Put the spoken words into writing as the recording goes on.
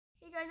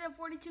Hey guys, I have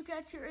 42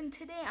 Cats here, and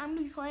today I'm going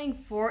to be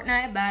playing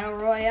Fortnite Battle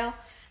Royale,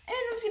 and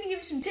I'm just going to give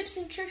you some tips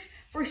and tricks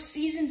for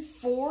Season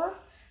 4.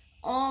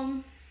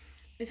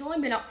 It's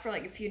only been up for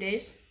like a few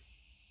days,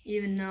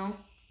 even though,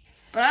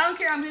 but I don't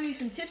care. I'm giving you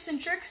some tips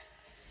and tricks,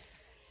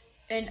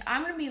 and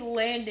I'm going to be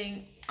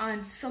landing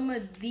on some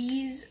of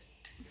these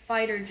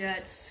fighter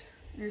jets.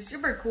 They're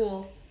super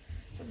cool,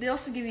 but they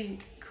also give you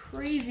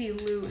crazy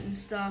loot and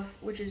stuff,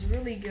 which is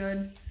really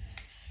good.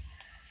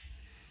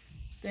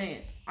 Dang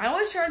it. I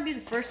always try to be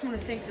the first one to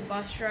thank the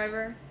bus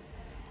driver.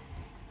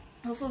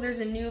 Also, there's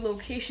a new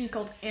location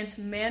called Ant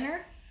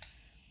Manor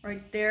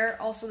right there.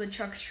 Also, the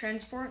Chuck's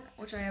Transport,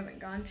 which I haven't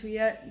gone to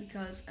yet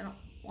because I don't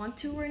want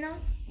to right now.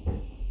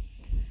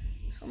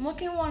 So I'm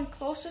looking one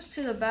closest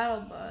to the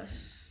battle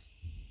bus.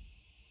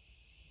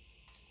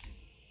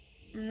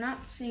 I'm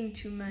not seeing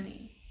too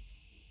many.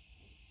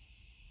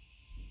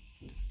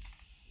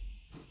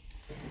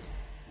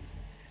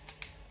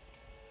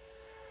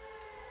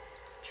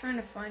 Trying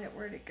to find it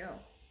where to go.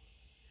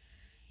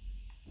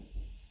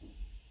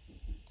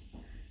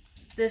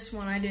 It's this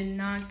one. I did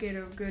not get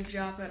a good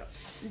drop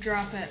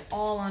at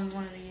all on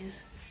one of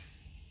these.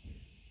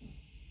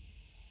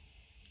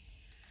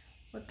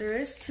 But there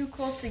is two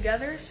close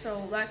together,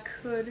 so that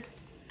could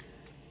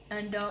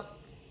end up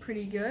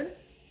pretty good.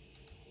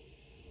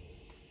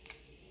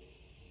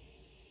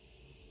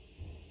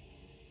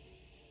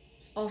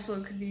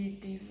 Also, it could be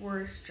the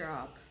worst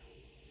drop.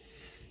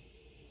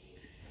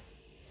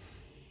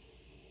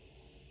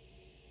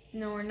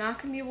 No, we're not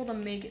going to be able to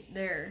make it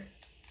there.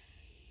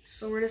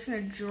 So we're just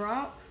going to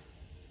drop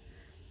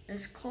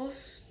as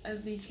close as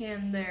we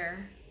can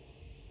there.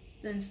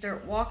 Then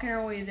start walking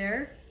our way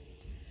there.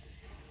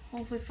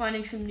 Hopefully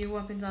finding some new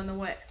weapons on the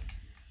way.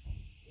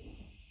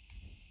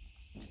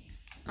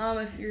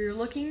 If you're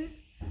looking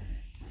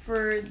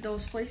for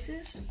those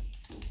places,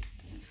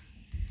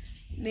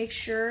 make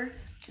sure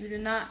you do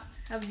not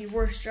have the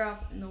worst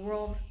drop in the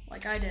world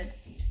like I did.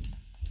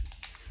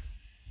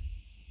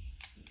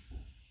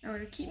 Now we're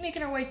going to keep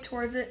making our way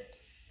towards it.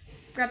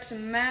 Grab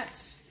some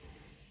mats.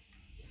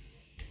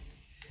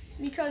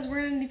 Because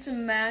we're going to need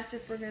some mats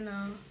if we're going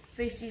to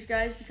face these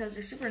guys because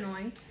they're super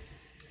annoying.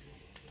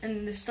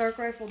 And the Stark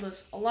Rifle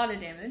does a lot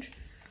of damage.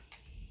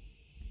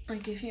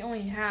 Like if you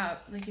only have,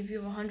 like if you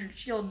have 100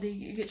 shield,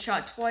 you get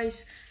shot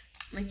twice,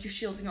 like your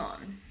shield's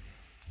gone.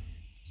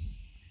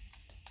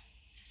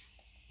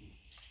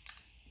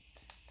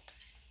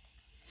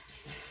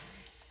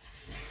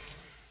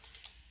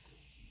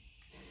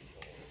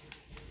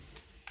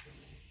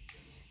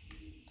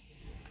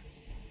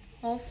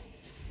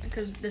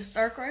 Because the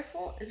Stark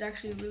Rifle is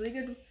actually a really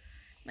good,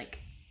 like,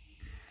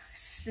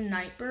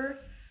 sniper.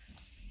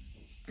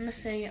 I'm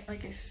just saying it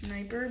like a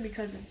sniper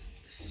because it's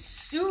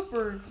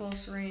super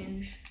close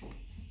range.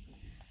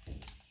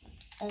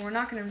 Oh, we're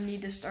not going to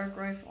need the Stark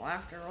Rifle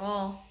after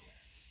all.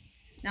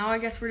 Now I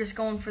guess we're just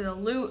going for the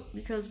loot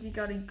because we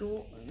got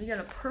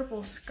a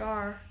purple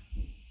scar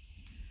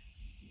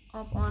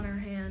up on our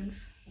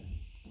hands.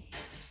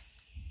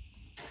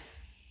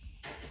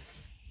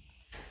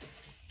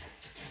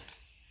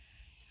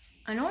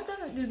 I know it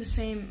doesn't do the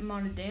same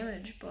amount of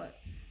damage, but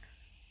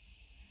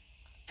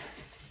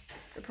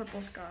it's a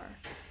purple scar.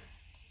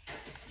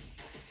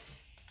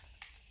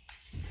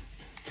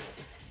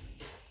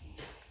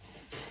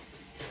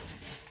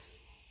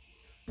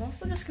 I'm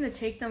also just going to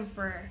take them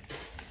for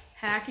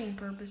hacking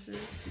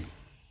purposes.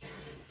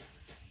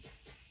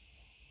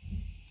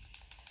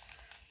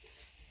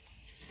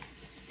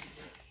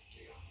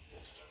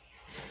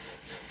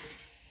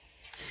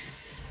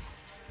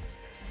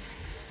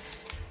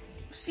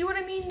 See what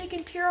I mean? They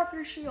can tear up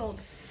your shield.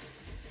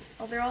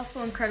 Well, they're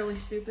also incredibly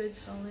stupid,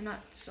 so they're not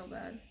so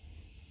bad.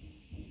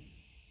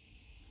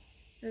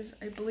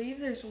 I believe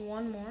there's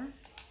one more.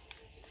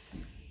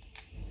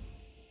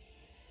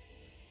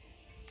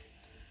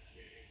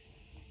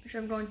 Which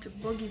I'm going to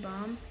boogie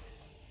bomb.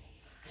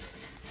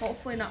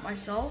 Hopefully not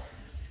myself.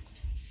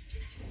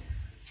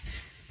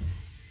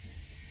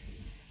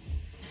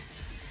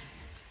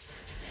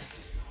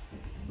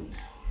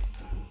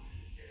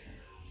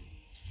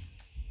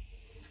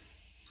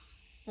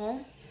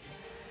 Well,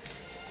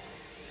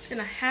 just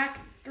gonna hack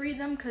 3 of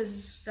them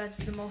because that's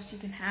the most you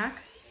can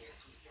hack.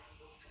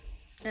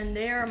 And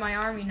they are my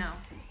army now.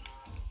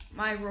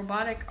 My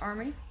robotic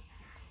army.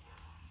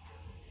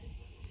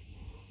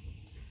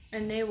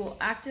 And they will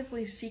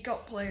actively seek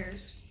out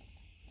players.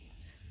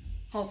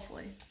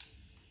 Hopefully.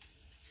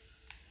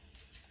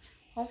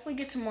 Hopefully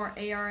get some more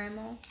AR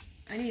ammo.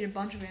 I need a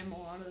bunch of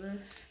ammo out of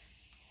this.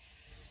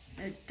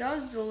 It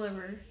does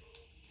deliver.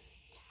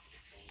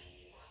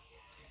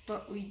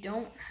 But we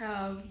don't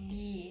have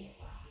the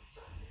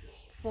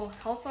full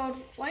health I would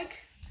like.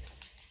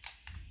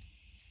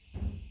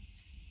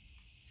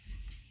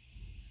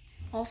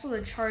 Also,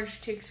 the charge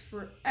takes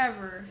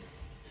forever,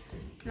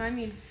 and I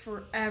mean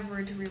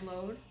forever to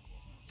reload.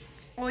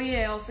 Oh yeah,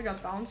 I also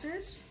got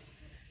bouncers.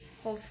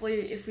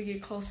 Hopefully, if we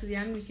get close to the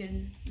end, we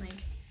can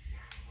like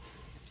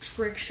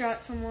trick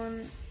shot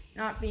someone.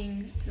 Not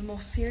being the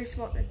most serious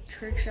about the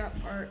trick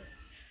shot part.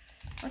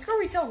 Let's go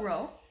retail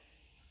row.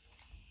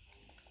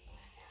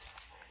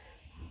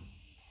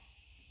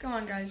 Come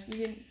on, guys.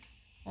 We can.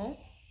 Oh,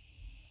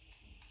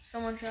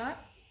 someone shot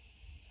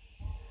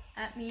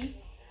at me.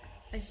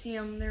 I see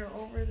them. They're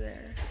over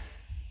there.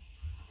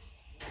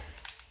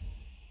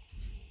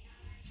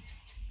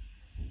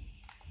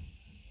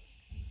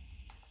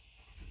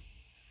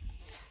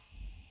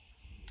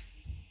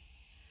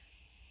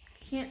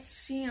 Can't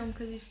see him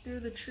because he's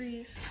through the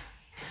trees.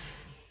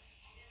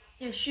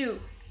 Yeah,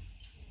 shoot.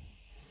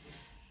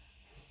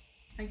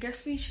 I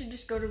guess we should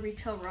just go to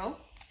Retail Row.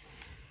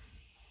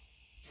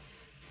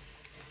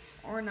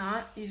 Or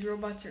not. These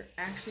robots are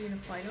actually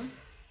gonna fight him.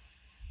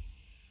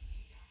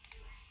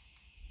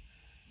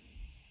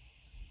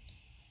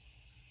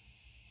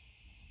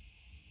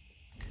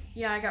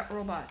 Yeah, I got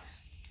robots.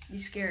 Be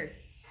scared.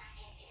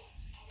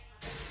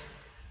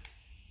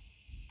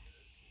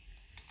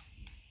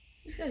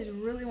 These guys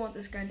really want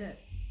this guy dead.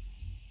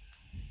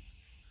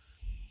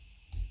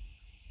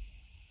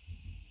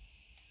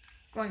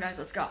 Come on, guys,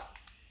 let's go.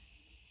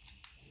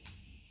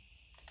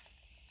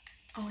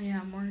 Oh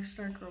yeah, more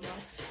Stark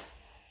robots.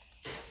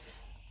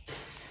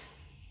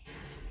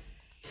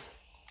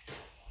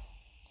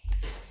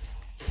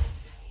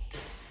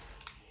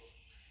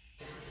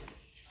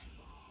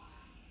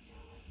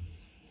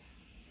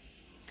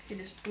 Okay,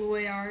 just blew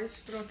away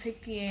ours, but I'll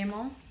take the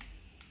ammo.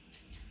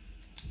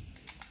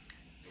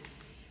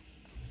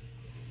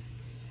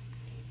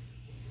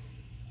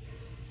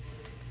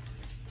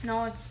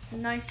 Now let's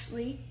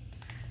nicely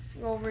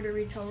go over to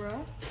Retail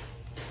Row.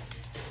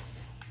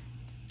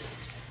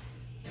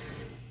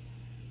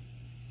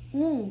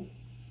 Ooh.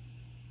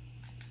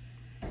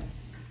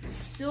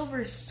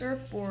 Silver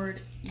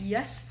surfboard.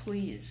 Yes,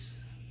 please.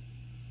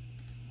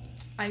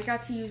 I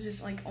got to use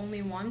this like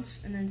only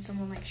once, and then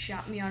someone like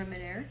shot me out of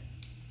midair.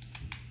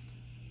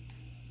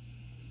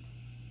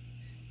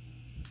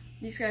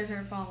 These guys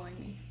aren't following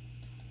me.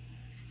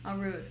 How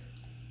rude.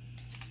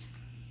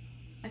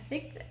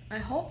 I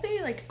hope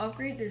they like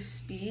upgrade their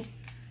speed,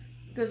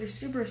 because they're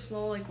super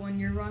slow. Like when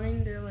you're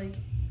running, they're like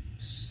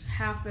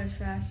half as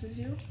fast as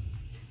you.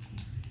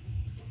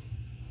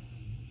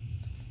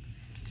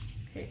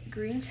 Okay,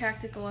 green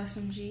tactical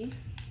SMG.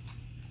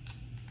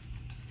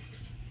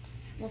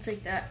 We'll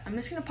take that. I'm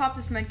just gonna pop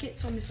this medkit,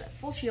 so I'm just at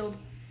full shield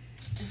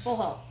and full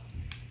health.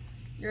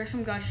 There are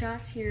some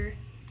gunshots here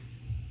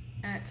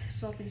at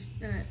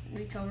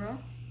Retail Row.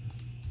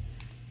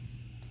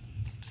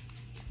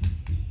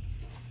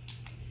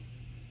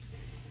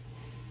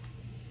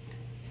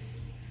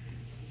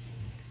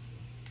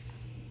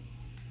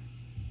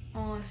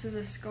 Oh, this is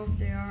a scope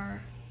they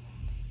are.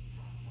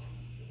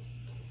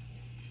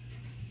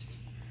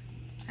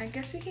 I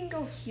guess we can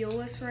go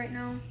heelless right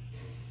now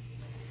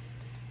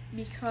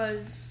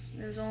because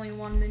there's only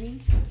one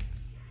mini.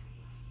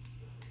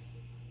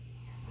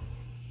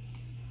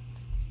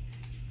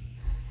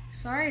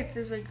 Sorry if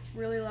there's like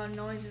really loud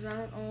noises. I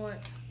don't know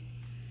what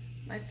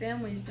my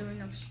family's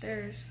doing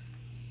upstairs.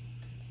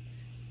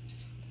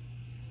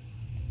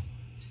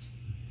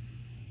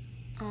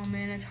 Oh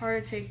man, it's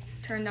hard to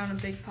turn down a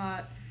big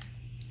pot.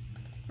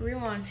 I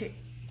really want to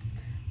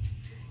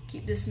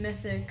keep this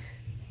mythic.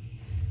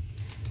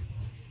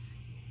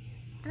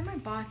 What are my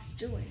bots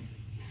doing?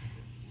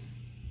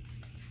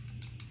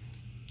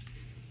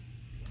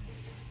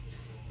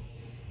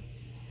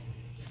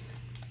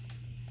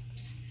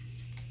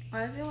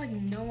 Why is there like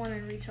no one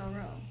in Retail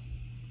Row?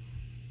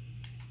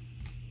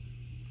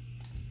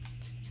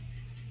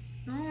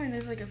 Normally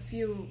there's like a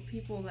few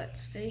people that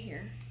stay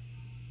here.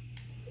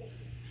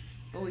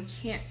 But we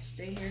can't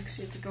stay here because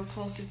we have to go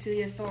closer to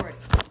the authority.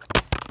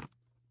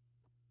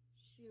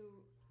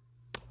 Shoot.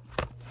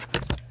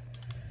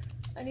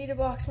 I need to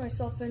box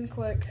myself in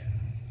quick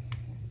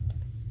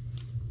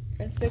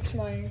and fix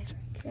my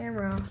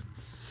camera.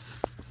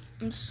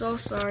 I'm so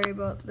sorry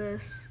about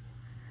this.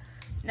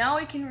 Now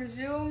we can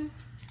resume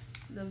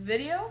the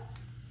video,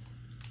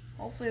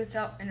 hopefully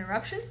without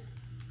interruption.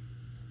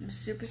 I'm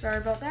super sorry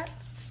about that.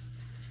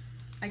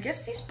 I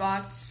guess these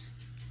bots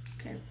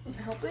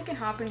I hope they can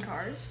hop in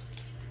cars.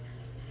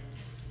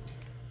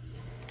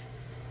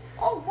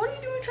 Oh, what are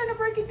you doing trying to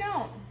break it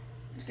down?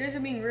 These guys are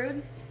being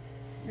rude.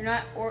 They're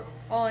not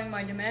following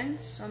my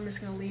demands, so I'm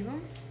just gonna leave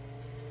them.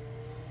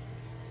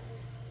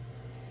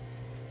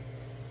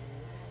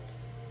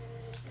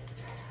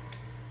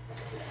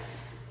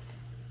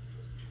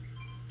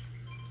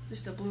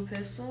 Just a blue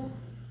pistol.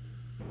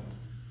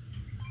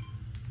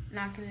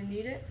 Not gonna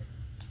need it.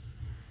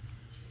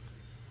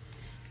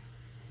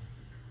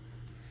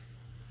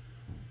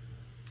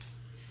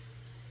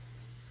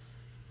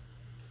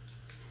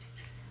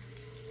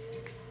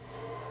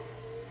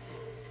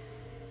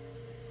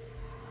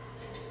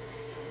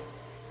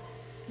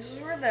 This is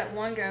where that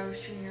one guy was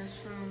shooting us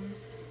from.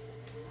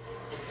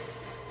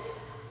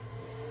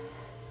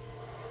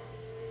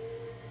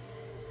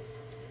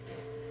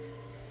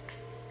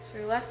 So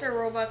we left our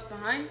robots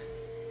behind.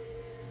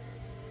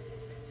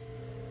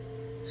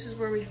 This is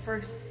where we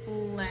first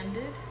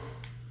landed.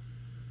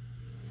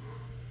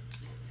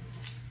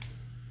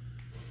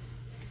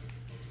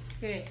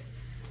 Okay,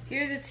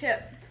 here's a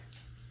tip.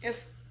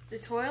 If the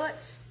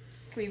toilets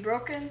can be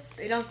broken,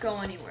 they don't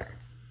go anywhere.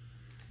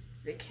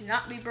 They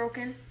cannot be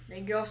broken.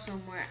 They go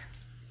somewhere.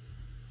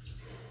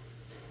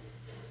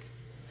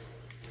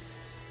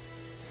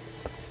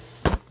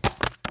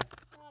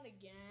 Not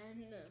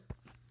again.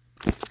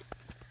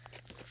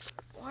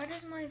 Why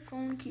does my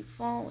phone keep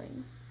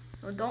falling?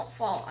 No, don't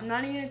fall. I'm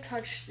not even gonna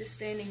touch the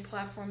standing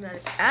platform that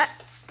it's at.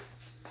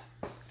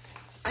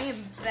 I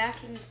am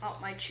backing up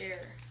my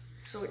chair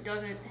so it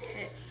doesn't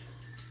hit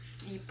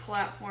the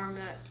platform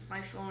that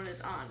my phone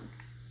is on.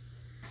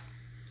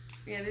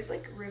 Yeah, there's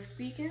like rift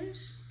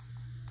beacons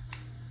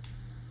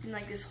in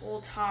like this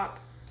whole top,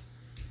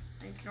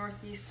 like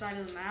northeast side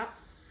of the map.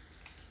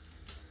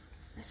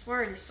 I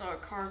swear I just saw a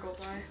car go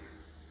by.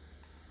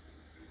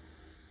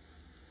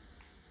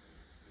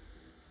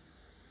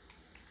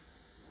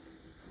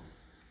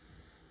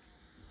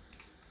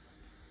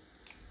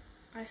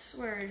 I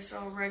swear I just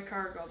saw a red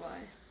car go by.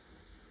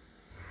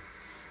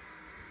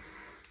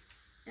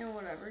 And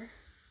whatever.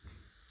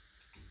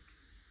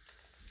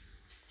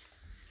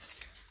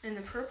 And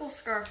the purple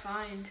scar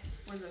find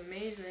was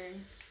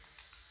amazing.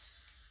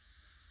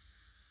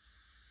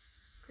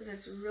 Because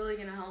it's really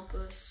going to help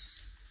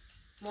us.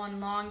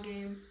 One long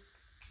game.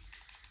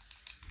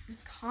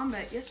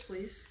 Combat, yes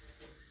please.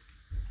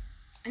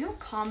 I know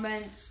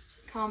combats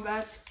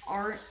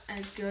aren't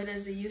as good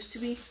as they used to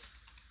be.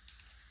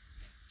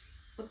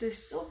 But they're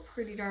still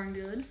pretty darn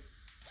good.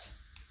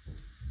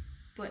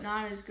 But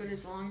not as good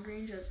as long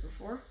range as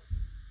before.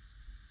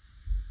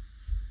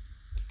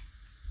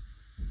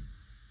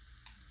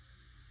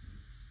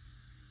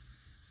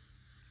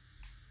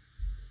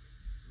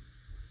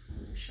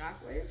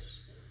 Shockwaves.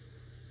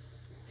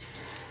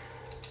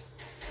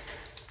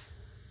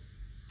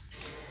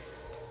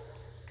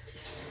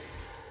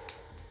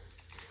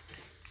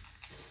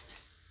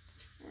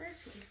 Where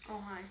is he?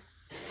 Oh, hi.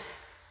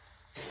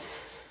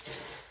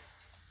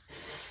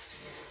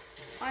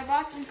 My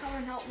bots can come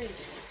and help me.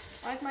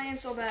 Why is my aim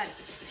so bad?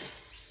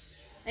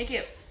 Thank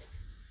you.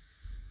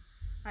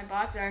 My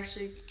bots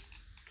actually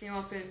came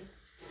up and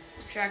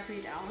tracked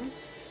me down.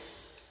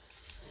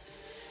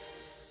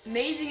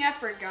 Amazing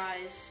effort,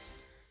 guys.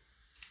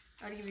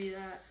 Gotta give you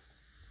that.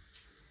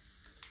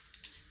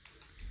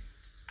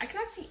 I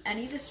cannot see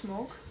any of the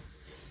smoke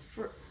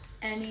for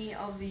any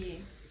of the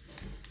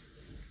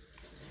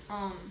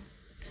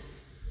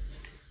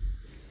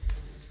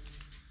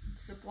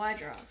supply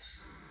drops.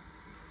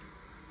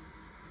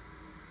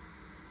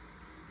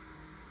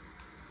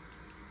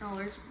 Oh,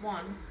 there's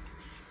one.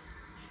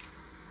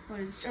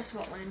 But it's just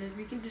about landed.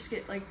 We can just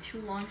get like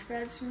 2 launch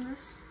pads from this.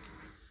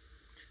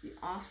 Which would be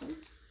awesome.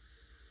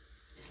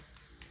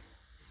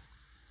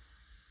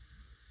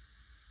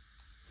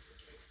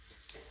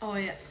 Oh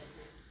yeah.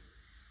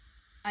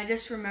 I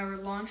just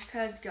remembered launch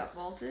pads got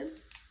vaulted.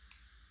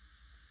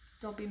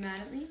 Don't be mad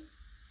at me.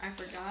 I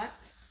forgot.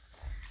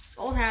 It's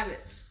old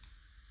habits.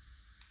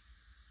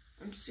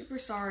 I'm super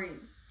sorry.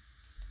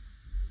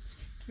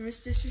 I'm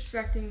just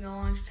disrespecting the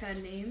launch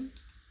pad name.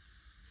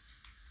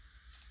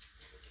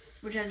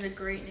 Which has a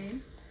great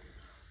name.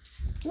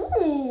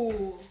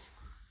 Ooh!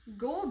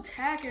 Gold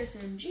TAC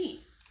SMG.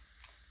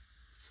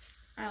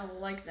 I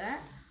like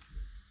that.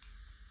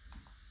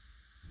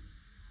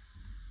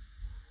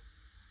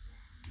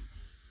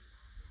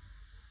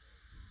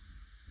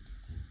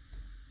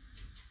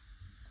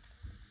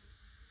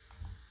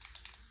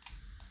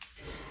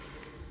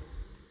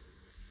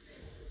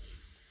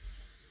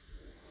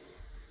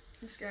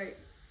 This guy,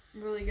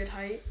 really good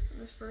height,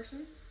 this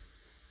person.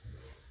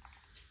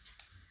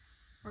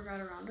 Or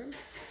got around him.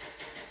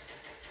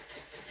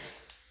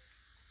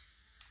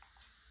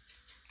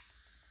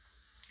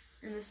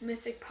 And this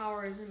mythic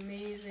power is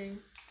amazing.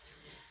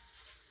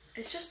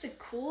 It's just the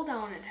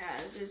cooldown it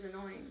has is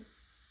annoying.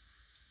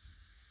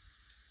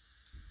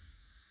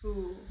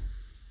 Ooh.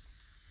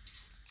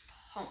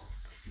 Hump.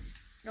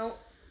 Nope.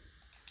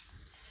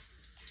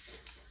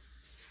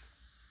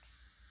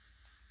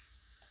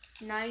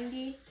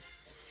 $90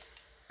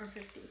 or $50.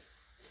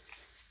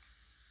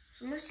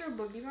 So I'm gonna start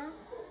Boogie Bomb.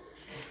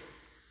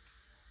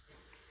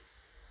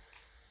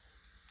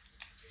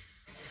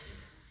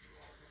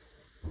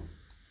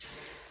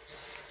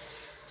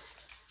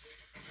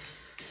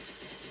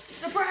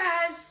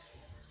 Surprise!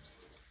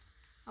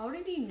 How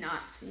did he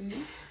not see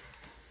me?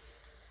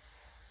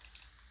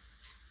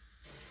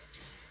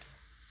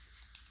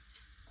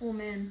 Oh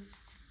man.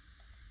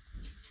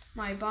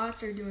 My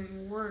bots are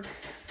doing work.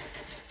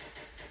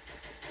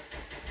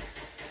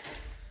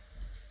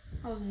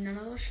 Oh, none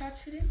of those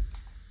shots hit him?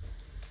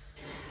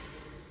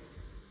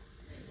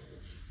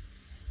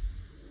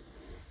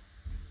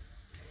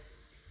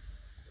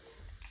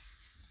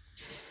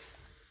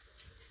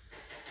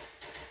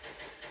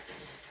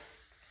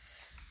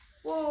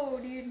 Whoa,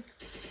 dude.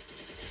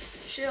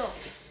 Chill.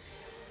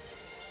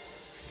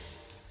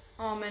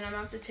 Oh man, I'm gonna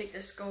have to take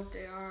the scope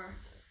AR.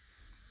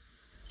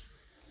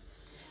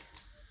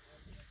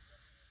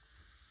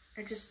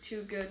 They're just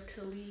too good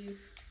to leave.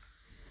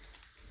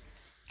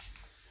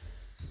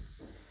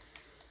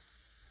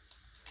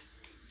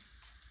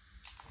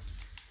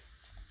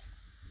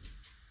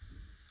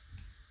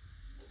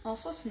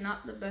 Also, it's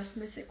not the best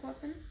mythic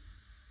weapon.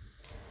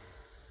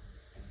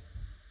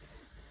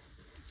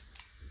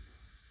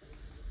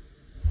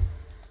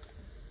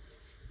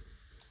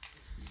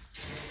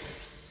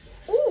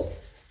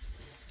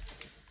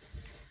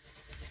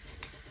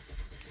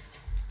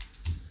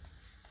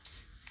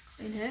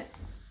 And hit.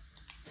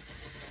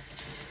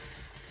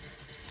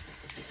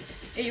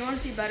 Hey, you want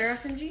to see better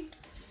SMG?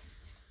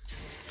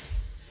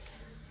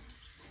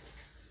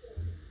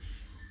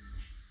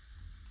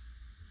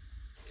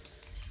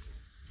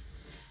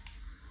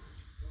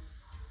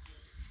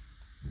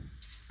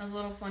 That was a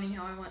little funny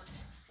how I went.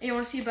 Hey, you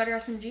want to see a better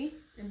SMG?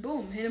 And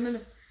boom, hit him in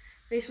the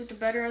face with the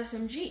better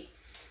SMG.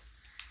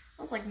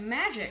 That was like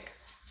magic.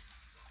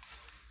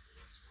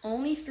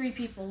 Only 3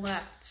 people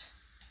left.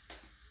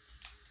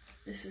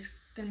 This is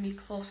gonna be a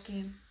close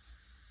game.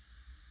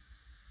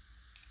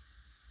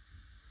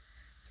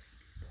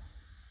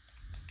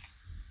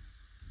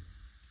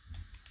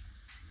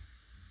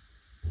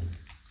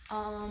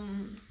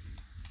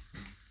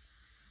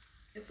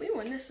 If we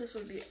win this, this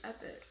would be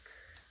epic.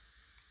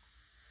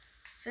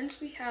 Since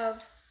we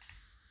have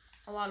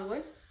a lot of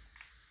wood,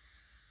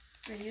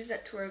 I'm gonna use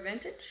that to our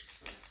advantage.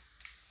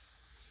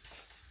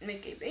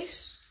 Make a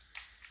base.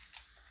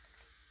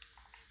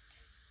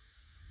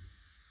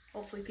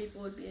 Hopefully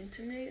people would be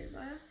intimidated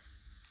by it.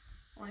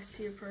 Oh, I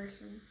see a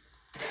person.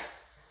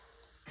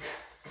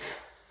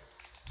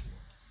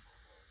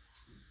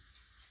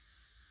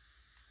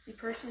 See a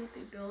person with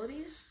the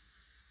abilities?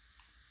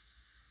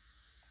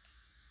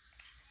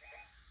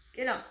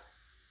 Get him.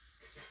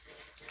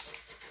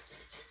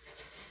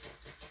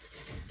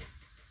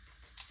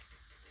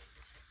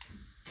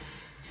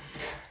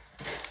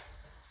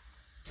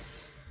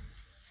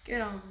 Get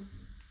him.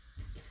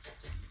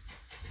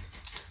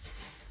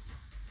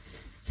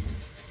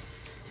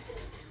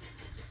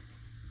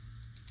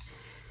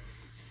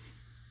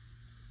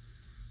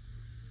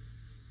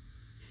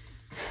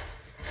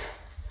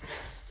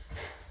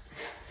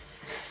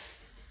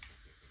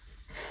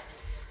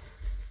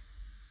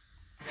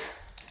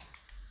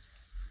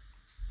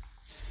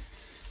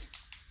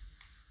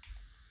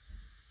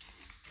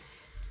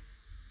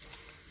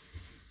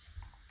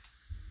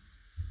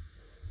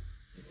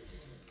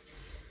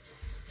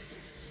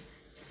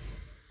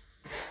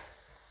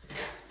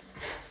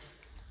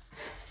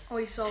 Oh,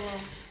 he's solo.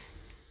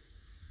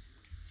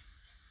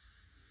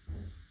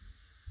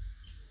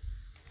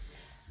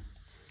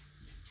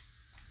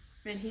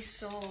 Man, he's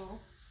solo.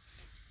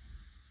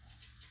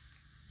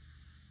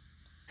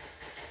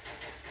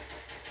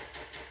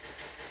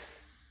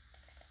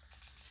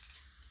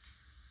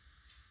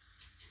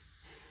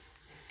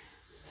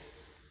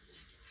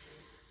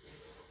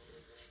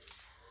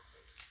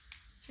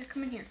 Yeah,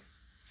 come in here.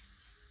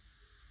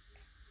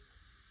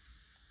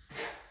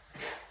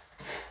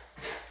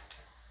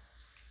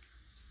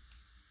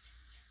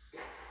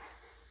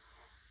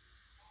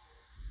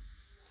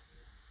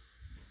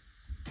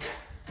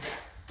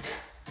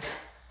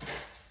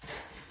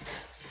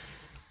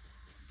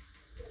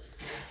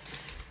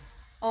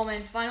 Oh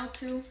man, final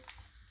 2.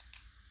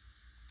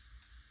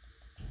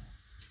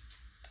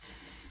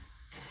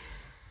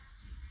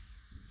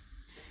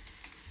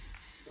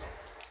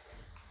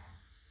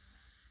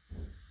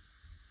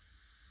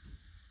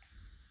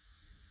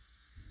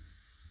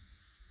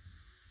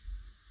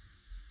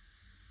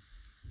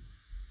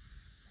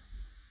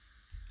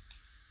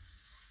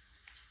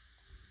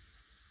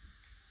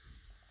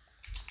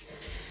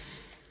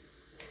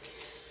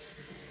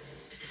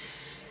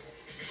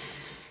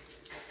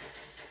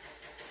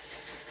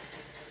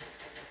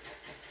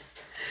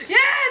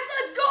 Yes,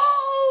 let's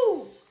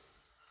go!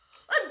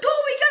 Let's go,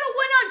 we gotta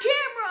win on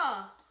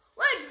camera!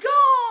 Let's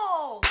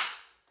go!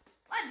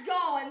 Let's go,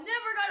 I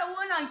never got a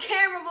win on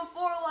camera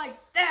before like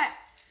that.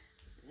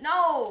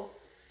 No.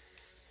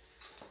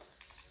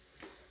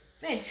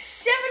 Man,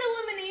 7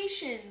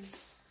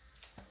 eliminations.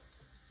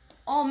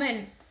 Oh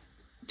man,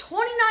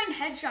 29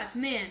 headshots,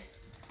 man.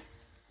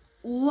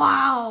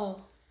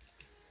 Wow.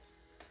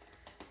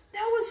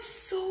 That was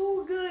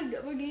so good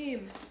of a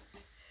game.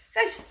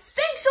 Guys,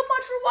 thanks so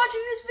much for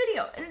watching this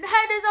video. It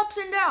had its ups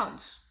and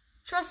downs.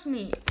 Trust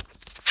me.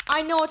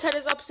 I know it's had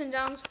its ups and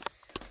downs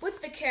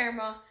with the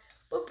camera.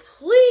 But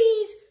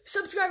please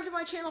subscribe to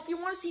my channel if you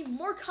want to see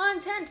more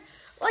content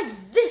like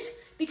this.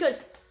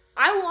 Because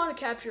I want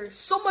to capture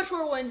so much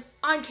more wins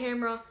on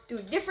camera,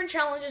 doing different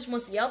challenges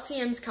once the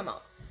LTMs come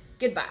out.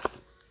 Goodbye.